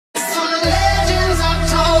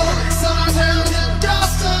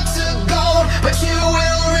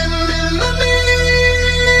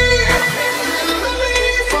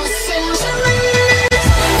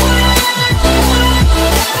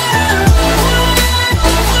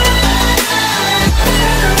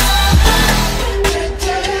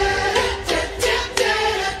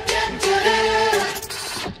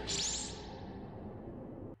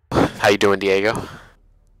you doing, Diego?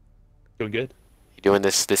 Doing good. You doing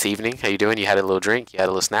this evening? How you doing? You had a little drink? You had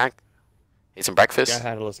a little snack? Ate some Yeah, I breakfast?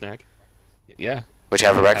 had a little snack. Yeah. What'd you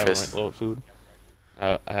have for I had a breakfast? little food.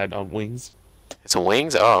 I had wings. Some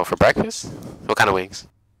wings? Oh, for breakfast? What kind of wings?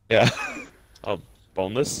 Yeah. um,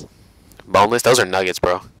 boneless. Boneless? Those are nuggets,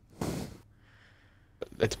 bro.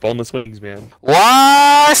 It's boneless wings, man.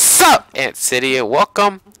 What's up, Ant City? And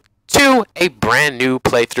welcome to a brand new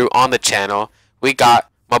playthrough on the channel. We got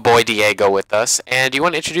my boy Diego with us. And do you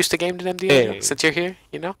want to introduce the game to them, Diego? Hey. Since you're here,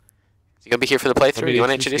 you know? You gonna be here for the playthrough? You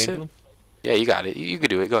want to introduce the it? game? Yeah, you got it. You can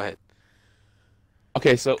do it. Go ahead.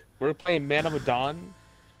 Okay, so we're playing Man of Medan.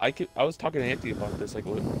 I was talking to Anthony about this. Like,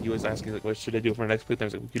 he was asking, like, what should I do for my next playthrough? I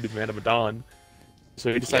was like, we could do Man of Medan.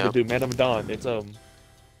 So we decided to do Man of Medan. It's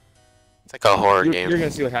It's like a horror you're game. gonna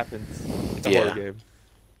see what happens. It's a horror game.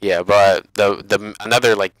 Yeah, but the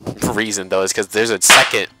another like reason though is because there's a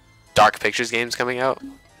second Dark Pictures games coming out,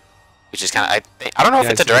 which is kind of I don't know if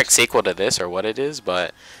it's a direct sequel to this or what it is,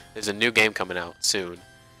 but there's a new game coming out soon,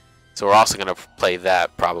 so we're also gonna play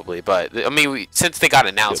that probably. But I mean, since they got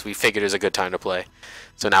announced, we figured it was a good time to play,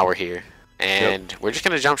 so now we're here and we're just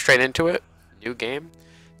gonna jump straight into it. New game,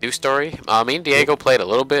 new story. Me and Diego played a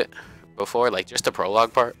little bit before, like just the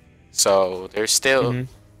prologue part, so there's still.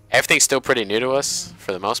 Everything's still pretty new to us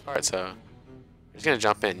for the most part, so we're just gonna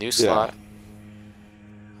jump in. New slot.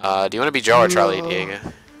 Do you want to be Joe or Charlie, Diego?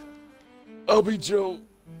 I'll be Joe.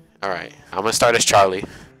 Alright, I'm gonna start as Charlie,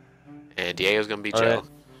 and Diego's gonna be Joe. Right.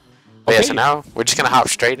 But yeah, so now we're just gonna hop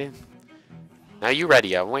straight in. Now you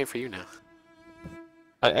ready? I'm waiting for you now.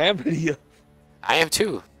 I am ready. I am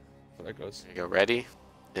too. There it goes. There you go, ready?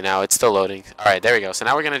 And now it's still loading. Alright, there we go. So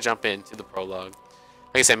now we're gonna jump into the prologue.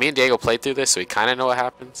 Like I said, me and Diego played through this, so we kind of know what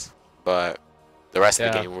happens. But the rest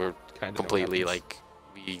of the game, we're completely like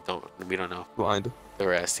we don't know Blind. the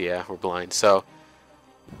rest. Yeah, we're blind. So,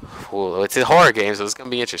 well, it's a horror game, so it's gonna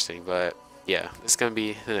be interesting. But yeah, this is gonna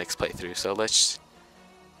be the next playthrough. So let's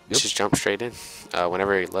just jump straight in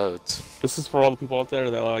whenever it loads. This is for all the people out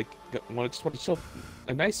there that like want to show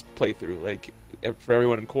a nice playthrough, like for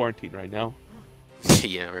everyone in quarantine right now.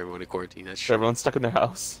 Yeah, everyone in quarantine. That's true. Everyone's stuck in their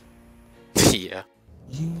house. Yeah.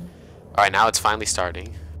 Alright, now it's finally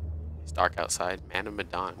starting. It's dark outside. Man of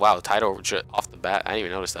Medan. Wow, the title off the bat. I didn't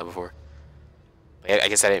even notice that before. I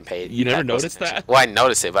guess I didn't pay. You never noticed that? Well, I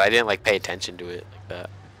noticed it, but I didn't like pay attention to it like that.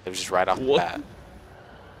 It was just right off the bat.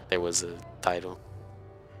 There was a title.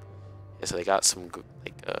 Yeah, so they got some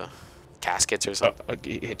like caskets or something.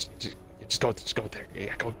 Okay, just go there.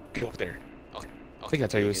 Yeah, go up there. Okay. I think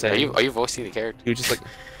that's what he was saying. Are you voicing the character? He was just like.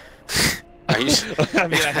 Are you? I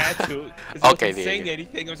mean, I had to. Okay, saying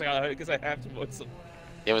anything, I was like, I guess I have to voice him.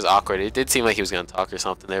 It was awkward. It did seem like he was gonna talk or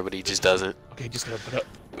something there, but he just doesn't. Okay, just gonna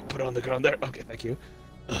put on the ground there. Okay, thank you.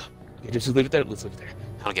 Okay, just leave it there. Let's leave it there.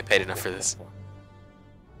 I don't get paid enough for this.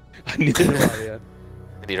 I need a yeah.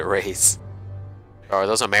 I need a raise. Bro, are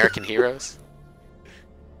those American heroes?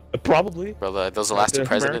 Probably. Bro, those the last two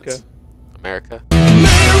presidents. America.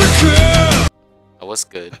 Oh, what's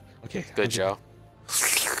good? Okay. Good, Joe.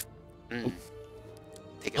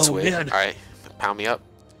 Take a swig. Alright, pound me up.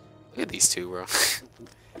 Look at these two, bro.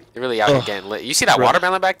 They're really out here getting lit. You see that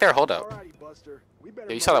watermelon back there? Hold up.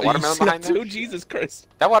 Yeah, you saw that watermelon behind there? Jesus Christ.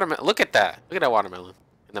 That watermelon. Look at that. Look at that watermelon.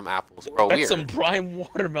 And them apples. Bro, That's weird. some prime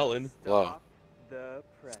watermelon. Whoa.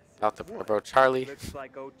 Not the bro, Charlie. Looks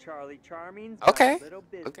like old Charlie Charming's Okay.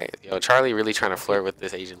 Okay. Yo, Charlie really trying to flirt with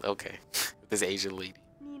this Asian. Okay. With this Asian lady.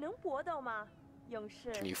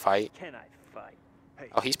 Can you fight? Can I fight?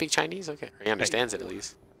 Oh, he speaks Chinese? Okay. Or he understands it at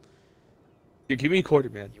least. Here, give me a quarter,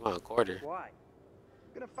 man. You want a quarter? Why?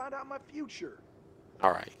 Gonna find out my future.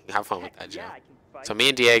 Alright. Have fun with that, Joe. So me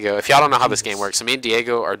and Diego, if y'all don't know how this game works, so me and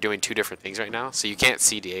Diego are doing two different things right now, so you can't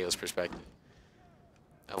see Diego's perspective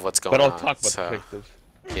of what's going on. But I'll talk about the perspective.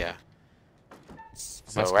 Yeah.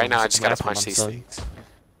 So right now I just gotta punch these things.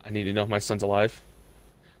 I need to know if my son's alive.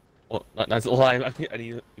 Well, not alive. I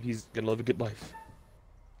need if he's gonna live a good life.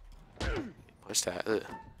 Punch that. Ugh.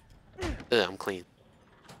 Ugh, I'm clean.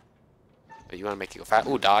 Oh, you wanna make it go fast?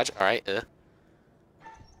 Ooh, dodge. All right.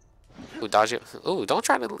 Ooh, dodge it. Ooh, don't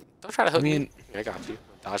try to hook me. I got you.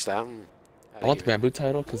 Dodge that. I want the bamboo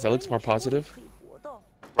title because that looks more positive.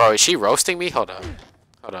 Bro, is she roasting me? Hold up.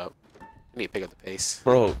 Hold up. I need to pick up the pace.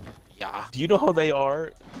 Bro. Yeah. Do you know how they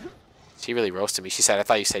are? She really roasted me. She said, I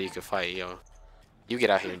thought you said you could fight. Yo, you get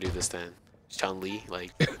out here and do this then. Chun-Li,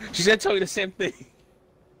 like. She's gonna tell you the same thing.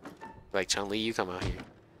 Like, Chun-Li, you come out here.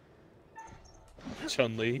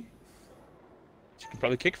 Chun-Li. She can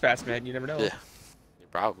probably kick fast, man. You never know. Yeah.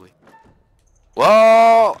 Probably. Whoa!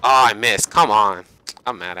 Oh, I missed. Come on.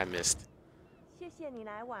 I'm mad I missed.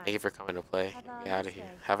 Thank you for coming to play. Get out of here.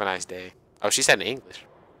 Have a nice day. Oh, she said in English.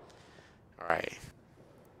 Alright.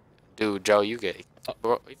 Dude, Joe, you get...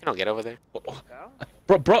 Bro, you can get over there.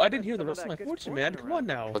 Bro, I didn't hear the rest of my fortune, man. Come on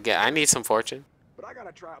now. Okay, I need some fortune. But I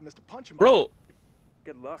gotta try out Mr. Punch. Bro!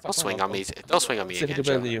 Good luck. Don't swing on me. Don't swing on me again,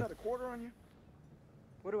 Joe.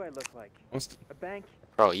 What do I look like? A bank?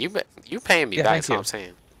 Bro, you paying me Yeah, back, thank that's what you. I'm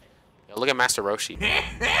saying. Yo, look at Master Roshi.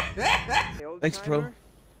 Thanks, bro.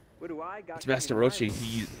 What do I got? It's Master Roshi.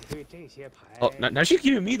 He... Oh, now she's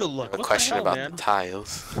giving me the look. I have a What question the hell, about man? the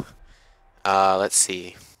tiles. Let's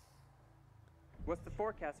see. What's the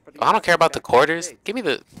forecast for the Oh, I don't care about the United quarters. States? Give me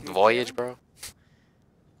the voyage, bro.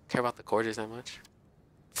 Care about the quarters that much?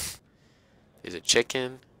 There's a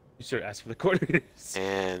chicken You should ask for the quarters.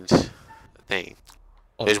 and a thing.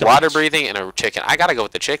 Oh, There's Dutch. water breathing and a chicken. I gotta go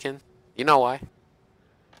with the chicken. You know why?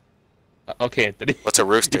 Okay, Anthony. What's a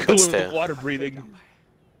rooster? You're What's going with the? water breathing.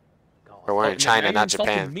 Or we're in Oh, China, now not you're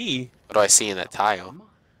insulting Japan. Me. What do I see in that tile?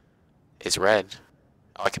 It's red.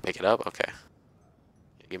 Oh, I can pick it up? Okay.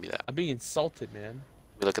 Yeah, give me that. I'm being insulted, man.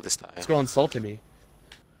 Let me look at this tile. This girl insulted me.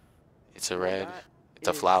 It's a red. That It's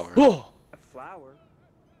a is flower. Oh! A flower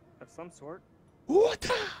of some sort. What?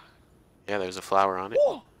 Yeah, there's a flower on it.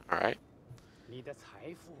 Oh! Alright.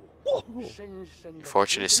 Oh! Your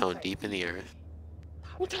fortune is sown deep in the earth.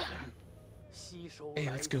 What? Hey,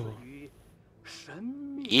 let's go.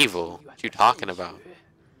 Evil? What you talking about?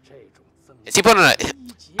 Is he putting a...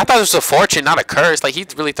 I thought it was a fortune, not a curse. Like, he's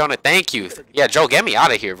really throwing a thank you. Yeah, Joe, get me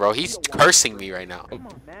out of here, bro. He's cursing me right now. Come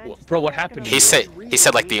on, man. Bro, what happened? to He you?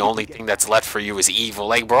 said like the only thing that's left for you is evil.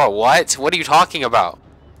 Like, bro, what? What are you talking about?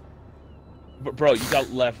 Bro, you got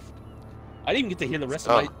left. I didn't even get to hear the rest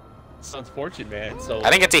Oh. of my son's fortune, man. So I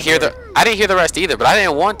didn't get to hear the rest either, but I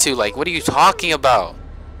didn't want to. Like, what are you talking about?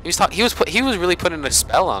 He was really putting a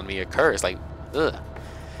spell on me, a curse. Like, ugh.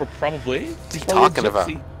 Probably. What are you talking about?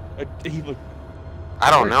 He looked... I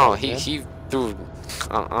don't know. Man. He threw.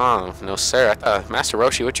 No, sir. I thought Master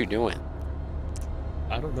Roshi, what you doing?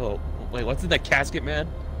 I don't know. Wait, what's in that casket, man?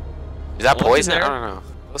 Is that What's in poison? there? I don't know.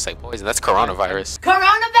 Looks like poison. That's coronavirus.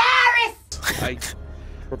 Coronavirus!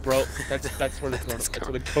 Bro, that's where the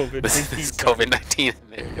COVID. This is COVID-19 in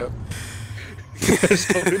there. Yo. There's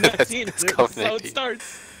COVID-19. That's That's how it COVID-19.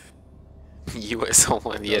 starts. U.S.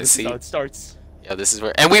 Homeland. Yeah, This is see. how it starts. Yeah, this is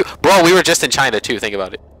where. And we were just in China too. Think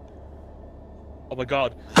about it. Oh my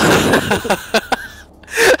god.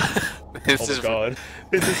 This Oh is my god.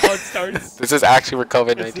 This is how it starts. This is actually where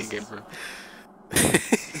COVID-19 This is- came from.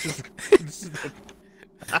 This is the-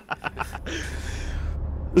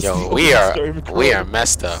 This is Yo, the we origin story of are Corona.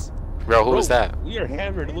 messed up. Bro, who was Bro, that? We are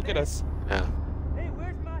hammered. Look at us. Yeah. Hey,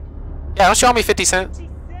 where's my Yeah, don't you owe me 50 cents? 50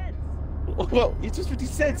 cents? Well, it's just 50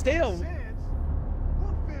 cents. Damn.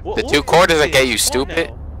 The 2 quarters that get you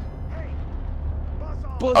stupid.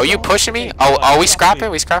 Oh, you pushing me? Oh, we scrapping?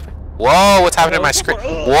 We scrapping? Whoa, what's happening to my screen?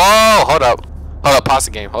 Whoa, hold up. Hold up, pause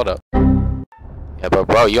the game. Hold up. Yeah, but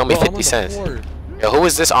bro, you owe me 50 cents. Yo, who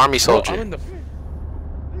is this army soldier?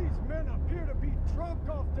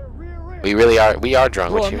 We really are. We are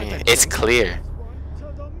drunk. Bro, What you I'm not mean? that It's drunk. clear.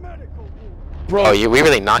 Bro, Oh, we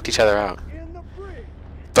really knocked each other out.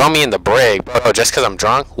 Throw me in the brig, bro, just because I'm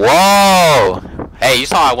drunk? Whoa! Hey, you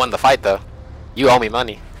saw I won the fight, though. You owe me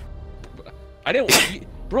money. I didn't.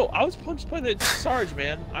 Bro, I was punched by the Sarge,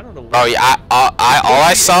 man. I don't know. Bro, yeah, all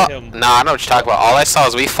I saw... Nah, I know what you're talking about. All I saw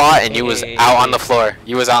is we fought and you was out on the floor.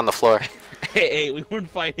 You was out on the floor. Hey, we weren't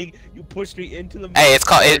fighting. You pushed me into the. Hey, it's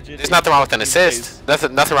called... Sarge There's nothing wrong with an assist.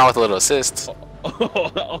 Nothing wrong with a little assist.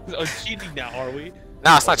 Oh, cheating now, are we?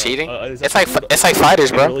 No, it's not cheating. Is It's that like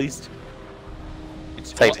fighters, bro. released?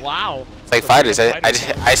 It's like, Wow. it's like fighters. I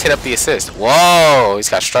just hit up the assist. Whoa, he's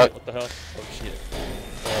got struck. What the hell? Oh shit.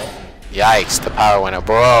 Yikes, the power went up,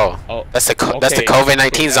 bro. Oh, That's the okay.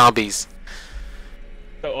 COVID-19 zombies.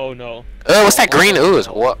 Oh no. What's that green ooze?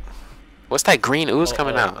 What's that green ooze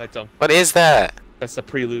coming out? What is that? That's the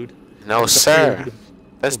prelude. No, That's the sir. prelude.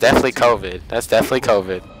 That's definitely COVID. That's definitely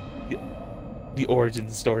COVID. The origin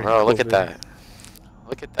story. Bro, of look at COVID. that.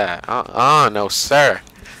 Look at that. No, sir.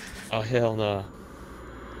 Oh hell no.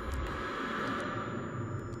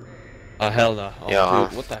 Oh hell no. Oh, Yo,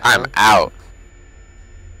 dude, what the hell? I'm out.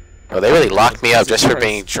 Bro, they really locked me up just for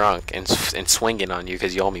being drunk and swinging on you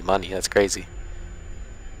because you owe me money. That's crazy.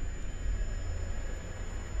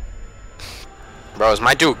 Bro, is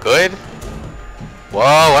my dude good? Whoa,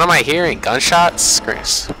 what am I hearing? Gunshots?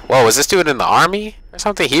 Whoa, was this dude in the army or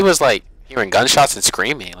something? He was like hearing gunshots and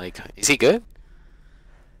screaming. Like, is he good?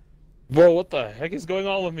 Bro, what the heck is going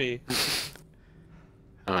on with me?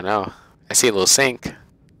 I don't know. I see a little sink.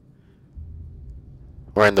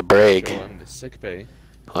 We're in the brig. Go on to sick bay.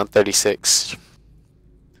 136.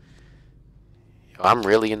 Yo, I'm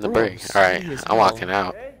really in the Bro, brig. Alright, serious, I'm bro. walking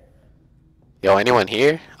out. Yo, anyone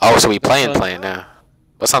here? Oh, so we playing son. now.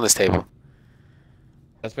 What's on this table?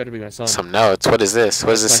 That's better be my son. Some notes. What is this?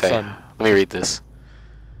 What does this That's my say? son. Let me read this.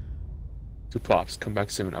 Two pops. Come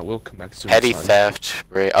back soon. I will come back soon. Petty son. theft.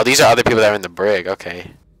 Brig. Oh, these are other people that are in the brig.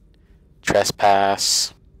 Okay.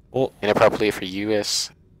 Trespass. Well, Inappropriately for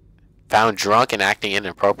U.S. Found drunk and acting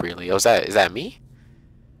inappropriately. Oh, is that me?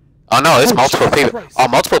 Oh no, it's Oh, multiple Jesus people. Christ. Oh,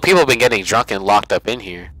 multiple people have been getting drunk and locked up in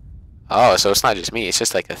here. Oh, so it's not just me. It's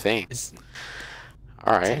just like a thing. is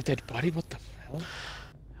All that a right. dead body? What the hell?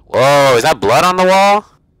 Whoa, is that blood on the wall?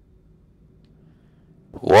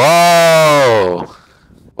 Whoa.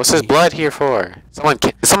 What's this blood here for?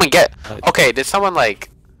 Did someone get? Okay, did someone like?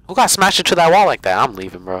 Who got smashed into that wall like that? I'm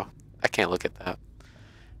leaving, bro. I can't look at that.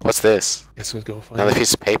 What's this? Guess we'll go find Another it.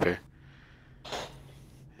 piece of paper.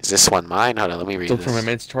 Is this one mine? Hold on, let me read Still this. from my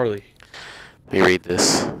man's Charlie. Let me read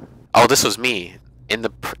this. Oh, this was me. In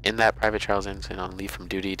that private trials incident on leave from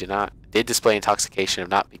duty, did display intoxication of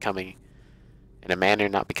not becoming, in a manner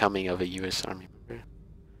not becoming of a U.S. Army member.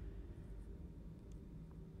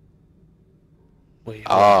 Wait,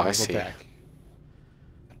 Oh, hold on, I go see. back.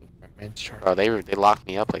 My man's Charlie. Bro, they locked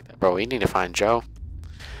me up like that. Bro, we need to find Joe.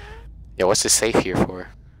 Yo, what's this safe here for?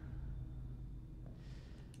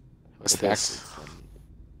 What's Go this? backwards,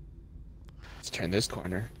 let's turn this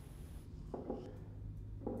corner.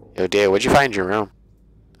 Yo, dude, where'd you find your room?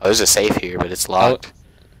 Oh, there's a safe here, but it's locked.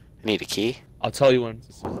 I need a key. I'll tell you when.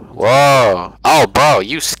 Whoa. Oh, bro,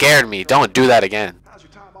 you scared me. Don't do that again. How's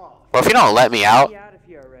your time off? Bro, if you don't let me out, Get out of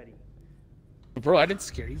here already. Bro, I didn't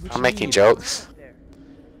scare you. What I'm you making mean? jokes. Out there.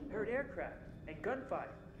 Heard aircraft and gunfire.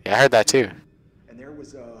 Yeah, I heard that too. And there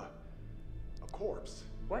was a corpse.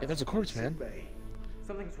 What? Yeah, there's a corpse, man. Sick bay.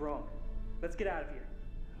 Something's wrong. Let's get out of here.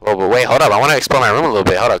 Whoa, but wait, hold up. I want to explore my room a little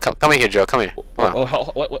bit. Hold up. Come in here, Joe. Come here. Come on.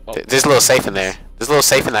 What? There's a little safe in there. There's a little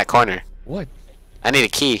safe in that corner. What? I need a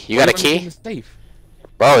key. You got a What do you want key? in the safe?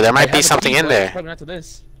 Bro, there I might have be a something key, in but it's there. Probably not to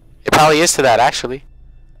this. It probably is to that, actually.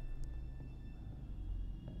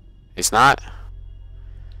 It's not.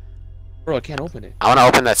 Bro, I can't open it. I want to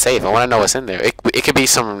open that safe. I want to know what's in there. It could be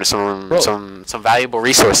some valuable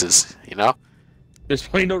resources, you know? There's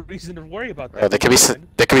probably no reason to worry about that. Bro,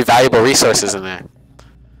 there could be valuable resources in there.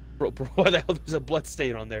 Bro, why the hell there's a blood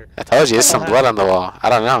stain on there? I told you, there's What some blood on the wall. I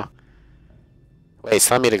don't know. Wait, it's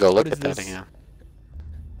telling me to go look What at is that this? again.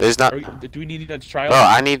 There's not. Do we need a trial? Bro,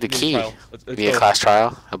 I need the We key. trial. Let's Be a go. class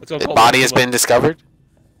trial. Let's go The call body has Monokuma. been discovered.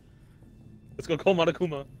 Let's go call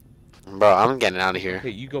Monokuma. Bro, I'm getting out of here. Okay,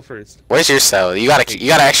 you go first. Where's your cell? You got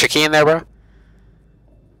an extra key in there, bro?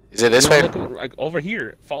 Is it this You way? wanna look like, over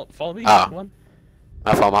here. Follow me. Oh. Come on.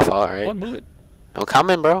 My fault, Come alright. on, move it. I'm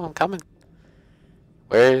coming, bro. I'm coming.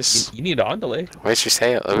 Where's You need an underlay. your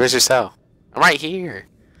cell? Where's your cell? I'm right here.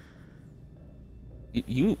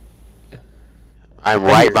 You. I'm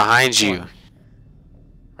Right right here. behind Come you. on.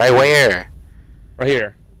 Right where? Right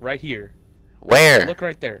here. Right here. Where? Look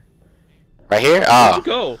right there. Right here? Where'd Oh, you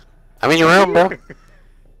go? I'm in your room, bro.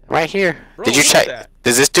 Right here. Bro, Did you look at check? that.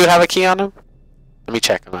 Does this dude have a key on him? Let me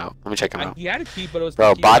check him out. Let me check him out. He had a key, but it was. Bro,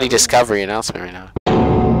 the key in my body room. discovery announcement right now.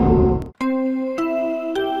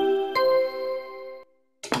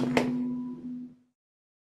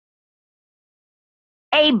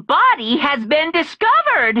 A body has been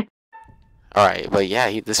discovered. Alright, but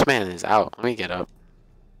yeah, this man is out. Let me get up.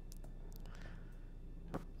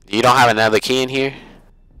 You don't have another key in here?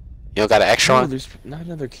 You don't got an extra No, one? there's not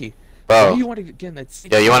another key. Why Bro, do you want to get in that?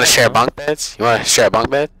 yo, you want to share bunk? bunk beds? You want to share a bunk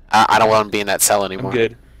bed? I don't want to be in that cell anymore. I'm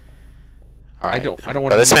good. Alright. I don't want.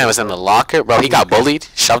 Bro, this man was in the locker. Bro, he got bullied,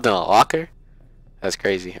 shoved in a locker. That's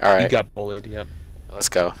crazy. He Alright, got bullied. Yeah. let's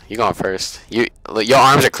go. You going first. Your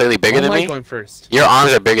arms are clearly bigger Why than am I me. going first? Your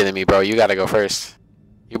arms are bigger than me, bro. You gotta go first.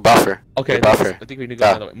 You buffer. Okay. You buffer. I think we need to Go.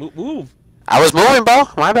 go another way. Move. I was moving, bro.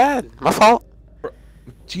 My bad. My fault.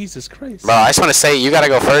 Jesus Christ. Bro, I just want to say you gotta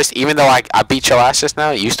go first. Even though I beat your ass just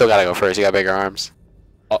now, you still gotta go first. You got bigger arms.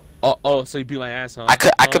 Oh, so you beat my ass, huh? I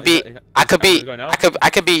could beat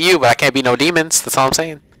you, but I can't beat no demons. That's all I'm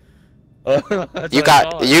saying. You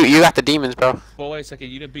got the demons, bro. But wait a second,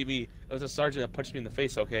 you didn't beat me. It was a sergeant that punched me in the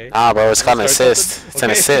face. Okay. Nah, bro, it's called an Sorry, assist.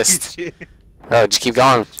 something? It's an Okay. assist. Bro, just keep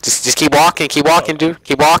going. Just keep walking, dude.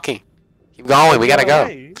 Keep walking. Keep going. We gotta go.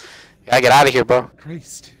 Alright. We gotta get out of here, bro.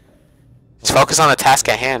 Christ. Just focus on the task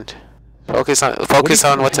at hand. Focus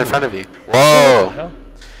on what's in front of you. What the Whoa. hell?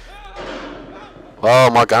 Whoa,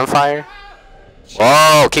 more gunfire.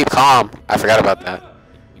 Whoa, keep calm. I forgot about that.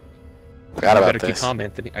 Forgot You about better keep this. calm,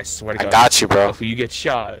 Anthony. I swear to I God. got you, bro. If you get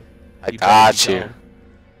shot. I you better got keep you. calm.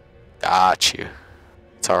 Got you.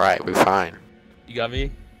 It's alright. We're fine. You got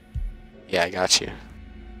me? Yeah, I got you.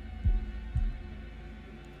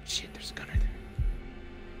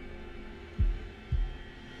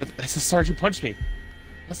 That's the sergeant who punched me.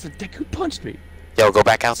 That's the dick who punched me. Yo, go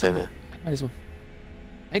back out there then. Might as well.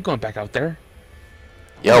 I ain't going back out there.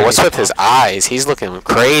 Yo, what's with his eyes? He's looking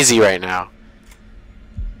crazy right now.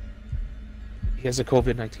 He has a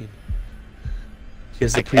COVID-19. He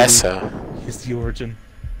has the I guess so. He has the origin.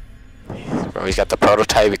 Bro, he's got the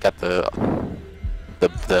prototype. He got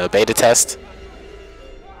the beta test.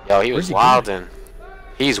 Yo, he was wilding.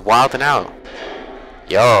 He's wilding out.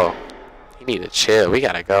 Yo, you need to chill. We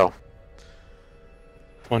gotta go.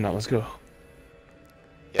 Come on now, let's go.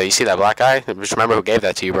 Yo, you see that black guy? Just remember who gave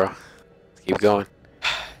that to you, bro. Keep going.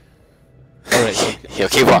 Alright. Yo,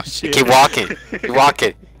 keep walking. Keep walking. Keep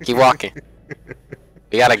walking. Keep walking.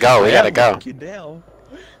 We gotta go. We gotta go.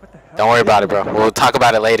 Don't worry about it, bro. We'll talk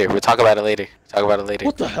about it later. We'll talk about it later. Talk about it later.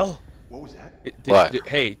 What the hell? What was that? What?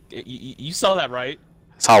 Hey, you saw that, right?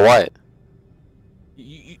 Saw what?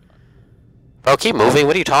 You, Bro, keep moving.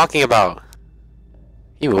 What are you talking about?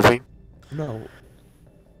 Keep moving. no.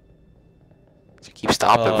 What you keep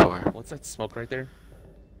stopping for? What's that smoke right there?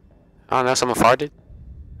 I don't know. Someone farted?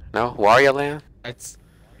 No? Wario Land? That's.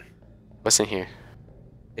 What's in here?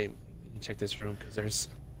 Hey, you can check this room because there's.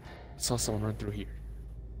 I saw someone run through here.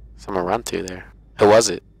 Someone run through there. Who was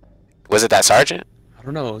it? Was it that sergeant? I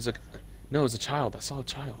don't know. It was a. No, it was a child. I saw a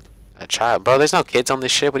child. A child? Bro, there's no kids on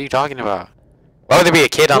this ship. What are you talking about? Why would there be a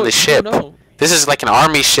kid on this ship? No. This is like an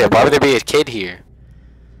army ship. Why would there be a kid here?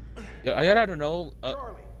 Yeah, I don't know.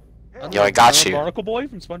 Yo, I got you. Barnacle Boy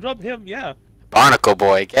from SpongeBob? Him, yeah. Barnacle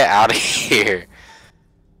Boy, get out of here.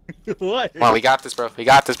 What? Come on, we got this, bro. We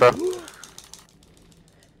got this, bro.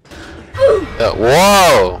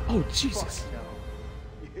 Whoa! Oh, Jesus.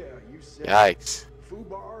 Yeah, you said Yikes.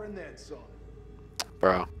 Fubar and then some.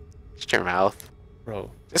 Bro, shut your mouth.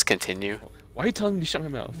 Bro, Just continue. why are you telling me to shut my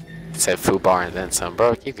mouth? It said foobar and then some.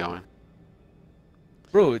 Bro, keep going.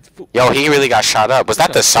 Bro, it's. Yo, he really got shot up. Was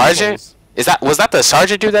that the sergeant? Was that the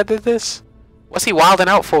sergeant dude that did this? What's he wilding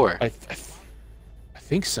out for? I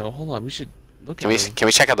think so. Hold on, we should look Can at it.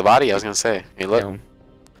 we check out the body? I was gonna say. Hey, look.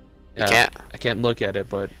 Yeah, can't? I can't look at it,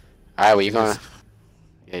 but. Alright, well you gonna?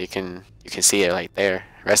 Yeah, you can see it right there.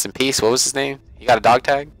 Rest in peace. What was his name? You got a dog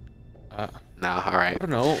tag? No. All right. I don't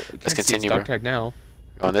know. Let's continue, Dog bro. tag now.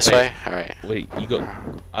 Going this Wait. way? All right. Wait, you go.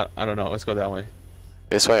 I don't know. Let's go that way.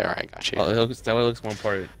 This way? All right, got you. Oh, that way looks more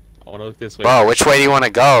important. I want to look this way. Bro, which way do you want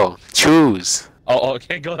to go? Choose. Oh, I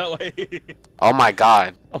can't go that way. Oh my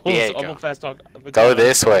God. I'm Diego. a fast talk. Go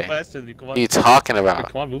this way. Faster than you. Come What on. are you talking about?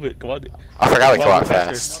 Come on, move it. Come on. I forgot we Come go on, out move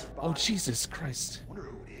faster. fast. Oh Jesus Christ.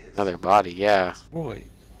 Another body, yeah. Boy.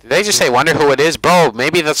 Did they just say wonder who it is? Bro,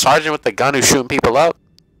 maybe the sergeant with the gun who's shooting people up?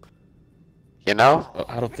 You know?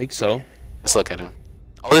 I don't think so. Let's look at him.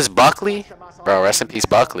 Oh, this Buckley? Bro, rest in peace,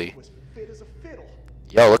 Buckley. Was fit as a fiddle.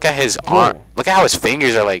 Yo, look at his arm. Look at how his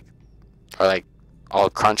fingers are like all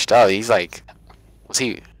crunched up. He's like, what's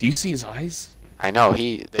he? Do you see his eyes? I know,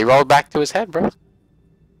 they rolled back to his head, bro.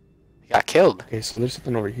 He got killed. Okay, so there's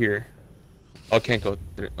something over here. Oh, can't go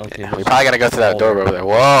there. Okay. We probably gotta go through that door over there.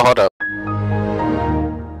 Whoa, hold up.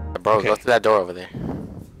 Bro, Okay. go through that door over there.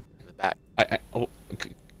 In the back. Oh,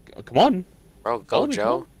 come on. Bro, go, Follow me, come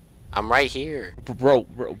Joe. on. I'm right here. Bro,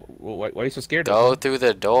 why are you so scared? Go through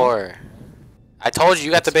the door. I told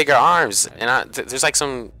you got the bigger arms. And there's like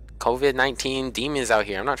some COVID-19 demons out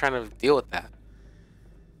here. I'm not trying to deal with that.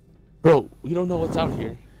 Bro, we don't know what's out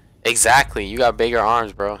here. Exactly. You got bigger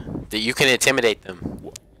arms, bro. That you can intimidate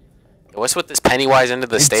them. What's with this Pennywise into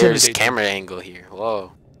the stairs Intimidate camera angle here?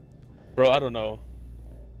 Whoa. Bro, I don't know.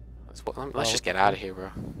 Let's just get out of here, bro.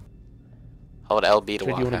 Hold LB to Where do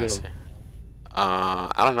you walk wanna go? faster.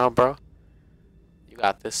 I don't know, bro. You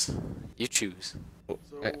got this. You choose. So,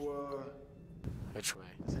 Which way?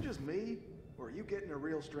 is it just me, or are you getting a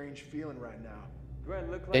real strange feeling right now? Do I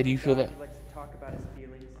look like Hey, do you the feel guy that? who likes to talk about his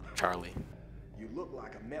feelings? Charlie. You look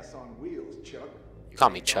like a mess on wheels, Chuck. You call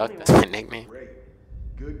me Chuck? That's my nickname. Great.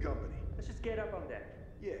 Good company. Let's just get up on deck.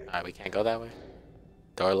 Yeah. Alright, we can't go that way.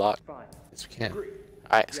 Door locked. Fine. Yes, we can. Great.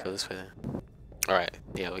 Alright, let's go this way then. Alright,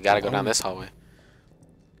 yeah, we gotta go down this hallway.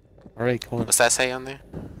 All right, come on. What's that say on there?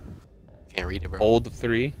 Can't read it, bro. Hold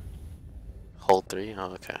 3. Hold 3?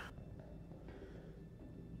 Oh, okay.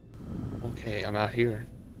 Okay, I'm out here.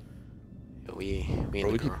 We Bro,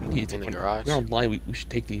 in the garage. We're online. We should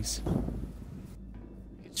take these.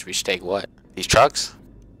 We should take what? These trucks?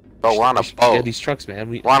 Bro, we're on a Yeah, boat. these trucks, man.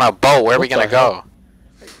 We're on a boat. Where are we What gonna the hell? go?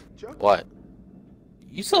 Hey, Chuck. What?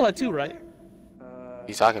 You saw that too, right? What are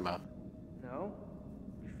you talking about? No?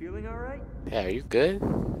 You feeling alright? Yeah, are you good?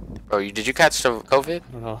 Bro, did you catch the COVID?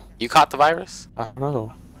 I don't know. You caught the virus? I don't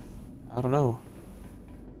know. I don't know.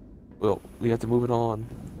 Well, we have to move it on.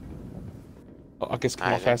 Oh, I guess come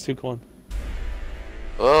on Alright, fast too. Come on.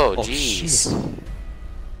 Oh, Oh, jeez. shit.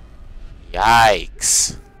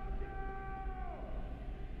 Yikes.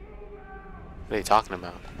 What are you talking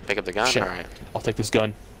about? Pick up the gun? Shit. Alright. I'll take this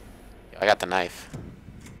gun. I got the knife.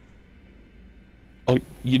 Oh,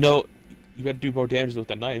 you know, you gotta do more damage with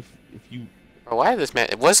the knife. If you... Bro, why did this man...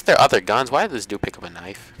 Was there other guns? Why did this dude pick up a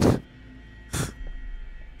knife?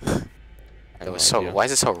 It was so... idea. Why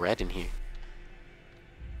is it so red in here?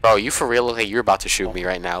 Bro, you for real look like you're about to shoot me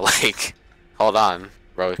right now. Like, hold on,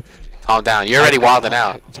 bro. Calm down. You're already wilding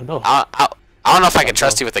out. I don't know. I don't know if I can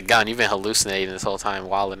trust you with a gun. You've been hallucinating this whole time,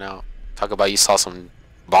 wilding out. Talk about you saw some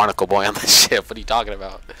barnacle boy on the ship. What are you talking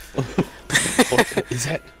about? Is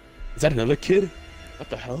that another kid? What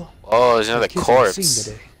the hell? Oh, there's another What kids have you corpse.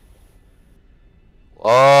 seen today?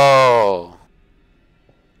 Whoa.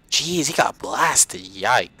 Jeez, he got blasted.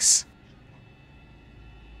 Yikes.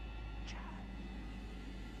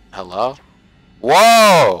 Hello?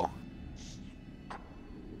 Whoa!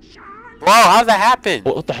 Bro, how'd that happen?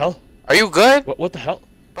 What the hell? Are you good? What the hell?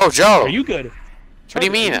 Bro, Joe. Are you good? What do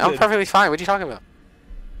you mean? Are you I'm good? perfectly fine. What are you talking about?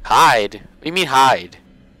 Hide? What do you mean hide?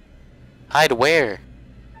 Hide where?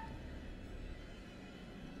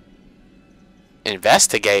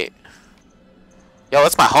 Investigate? Yo,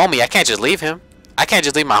 that's my homie. I can't just leave him. I can't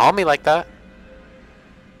just leave my homie like that.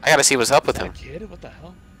 I gotta see what's up with Is that him. a kid? What the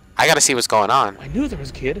hell? I gotta see what's going on. I knew there was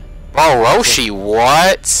a kid. Bro, Roshi,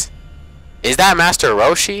 what? Is that Master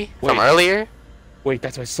Roshi from Wait. earlier? Wait,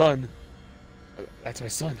 that's my son. That's my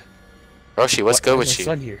son. Roshi, what's good Why with is my you?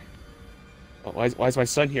 son here? Oh, why is my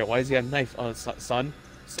son here? Why does he have a knife? Son?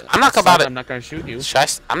 I'm not Son, about it. I'm not gonna shoot you.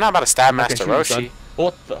 I'm not about to stab I'm not Master gonna shoot you, Roshi. son.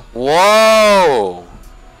 What the? Whoa!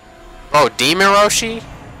 Bro, Demon Roshi?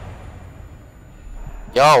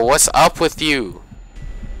 Yo, what's up with you?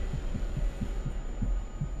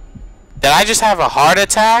 Did I just have a heart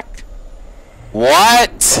attack?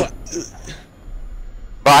 What?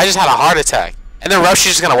 Bro, I just had a heart attack. And then Roshi's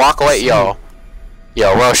just gonna walk away. Yo,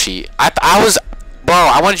 Roshi. Bro,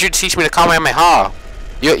 I wanted you to teach me to Kamehameha.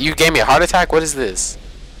 You gave me a heart attack? What is this?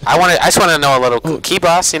 I just want to know a little key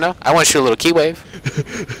boss, you know? I want to shoot a little key wave.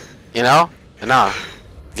 You know? No.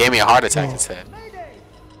 Gave me a heart attack instead.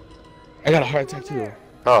 I got a heart attack too.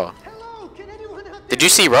 Bro. Did you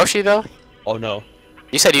see Roshi though? Oh no.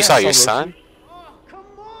 You said you Yeah, saw I your saw son?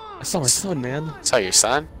 I saw my son, man. Saw your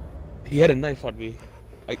son? He had a knife on me.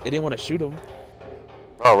 I didn't want to shoot him.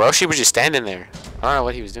 Bro, Roshi was just standing there. I don't know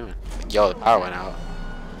what he was doing. Yo, the power went out.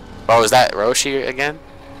 Bro, is that Roshi again?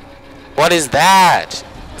 What is that?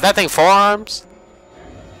 Is that thing 4 arms?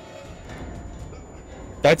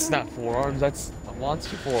 That's not 4 arms. That's a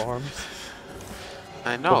monster 4 arms.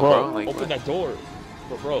 I know, bro. bro. Like, Open that door.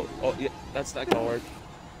 Bro. Oh yeah, that's not gonna work.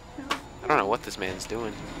 I don't know what this man's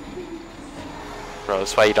doing. Bro,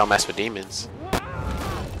 that's why you don't mess with demons.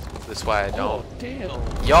 That's why I don't. Oh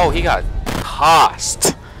damn. Yo, he got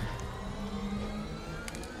tossed.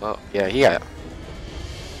 Well, yeah, he got...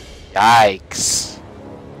 Yikes.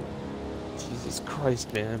 Jesus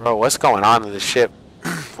Christ, man. Bro, what's going on in this ship?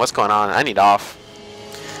 What's going on? I need off.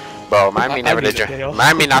 Bro, remind me I never to need a day off.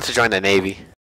 remind me not to join the Navy.